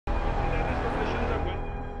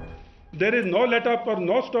there is no let-up or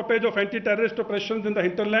no stoppage of anti-terrorist operations in the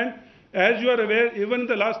hinterland. As you are aware, even in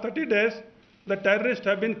the last 30 days, the terrorists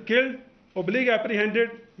have been killed, apprehended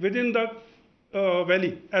within the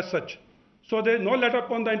valley as such. So there is no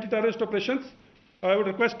let-up on the anti-terrorist operations. I would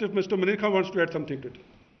request if Mr. Munir Khan wants to add something to it.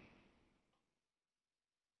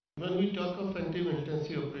 When we talk of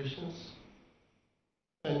anti-militancy operations,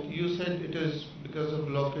 and you said it is because of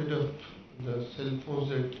blockade of the cell phones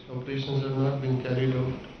that operations are not being carried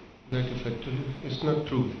out that effectively. It's not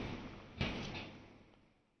true.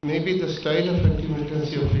 Maybe the style of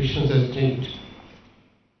anti-militancy operations has changed,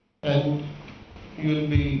 and you will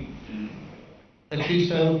be, at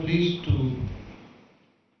least I am pleased to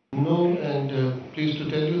know and pleased to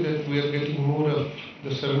tell you that we are getting more of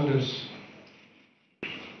the surrenders.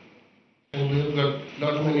 And we have got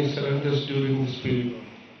not many surrenders during this period.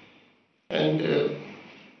 And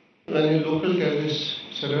when a local carries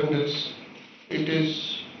surrenders, it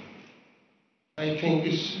is, I think,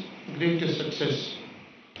 is greater success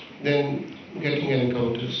than getting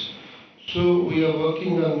encounters. So we are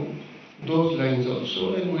working on those lines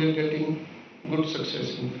also, and we are getting good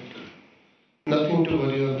success in that. Nothing to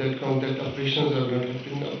worry on that count that operations are not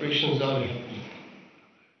happening. Operations are happening.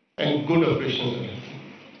 And good operations are happening.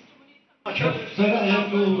 Sir, I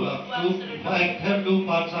have two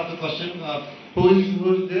parts of the question. Who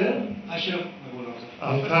is there? Ashraf.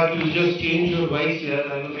 I thought you just changed your voice here.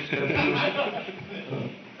 I was confused.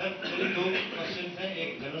 Sir दो question हैं,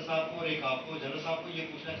 एक general साहब को और एक आपको। General साहब को ये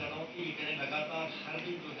पूछना चाहता हूँ कि ये कहने लगातार हर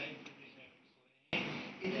दिन जो है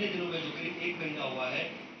इतने दिनों में जो करीब 1 महीना हुआ है,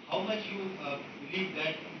 how much you believe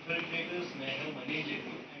that infiltrators may have managed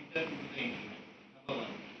to enter into the increment? Number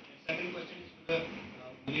one. Second question is to the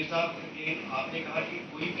Munir साहब, आपने कहा कि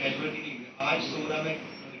कोई कैजुअलिटी नहीं हुई। आज सोरा में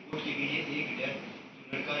रिपोर्ट की गई है एक डेथ,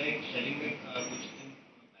 जो लड़का एक शेलिंग में कुछ दिन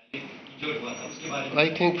पहले इंजर्ड हुआ था, उसके बारे में। I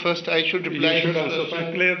think first I should reply. You should also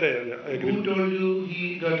clear there. I agree. Who told you he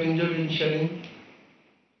got injured in shelling?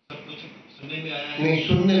 सब कुछ सुनने में आया है। नहीं,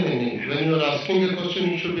 सुनने में नहीं. When you are asking a question,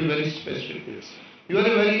 you should be very specific. Yes. You are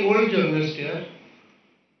a very old journalist here.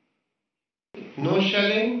 No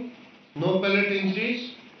shelling, no pellet injuries.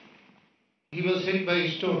 He was hit by a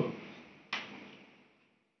stone.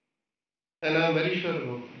 And I am very sure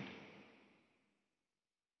about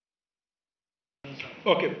it.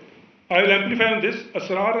 Okay. I will amplify on this.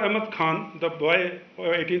 Asrar Ahmad Khan, the boy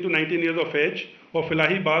 18 to 19 years of age of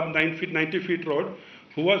Elahibad 90 feet road,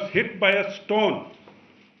 who was hit by a stone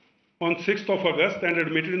on 6th of August and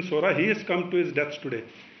admitted in Sora, he has come to his death today.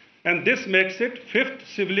 And this makes it 5th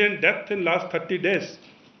civilian death in last 30 days.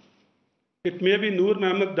 It may be Noor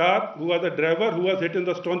Mohammed Dar, who was the driver who was hit in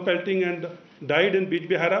the stone pelting and died in Bij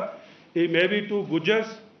Bihara. It may be two Gujars,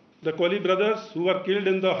 the Kohli brothers, who were killed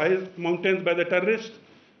in the high mountains by the terrorists.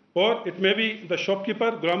 Or it may be the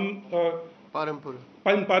shopkeeper,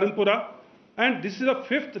 Parampura. And this is the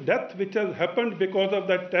 5th death which has happened because of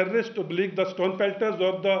the terrorists the stone pelters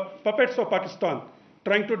or the puppets of Pakistan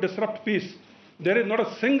trying to disrupt peace. There is not a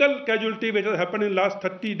single casualty which has happened in last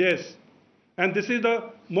 30 days. And this is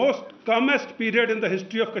the most calmest period in the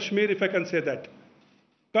history of Kashmir, if I can say that.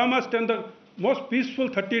 Calmest and the most peaceful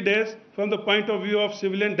 30 days from the point of view of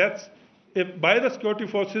civilian deaths by the security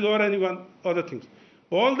forces or anyone other things.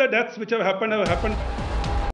 All the deaths which have happened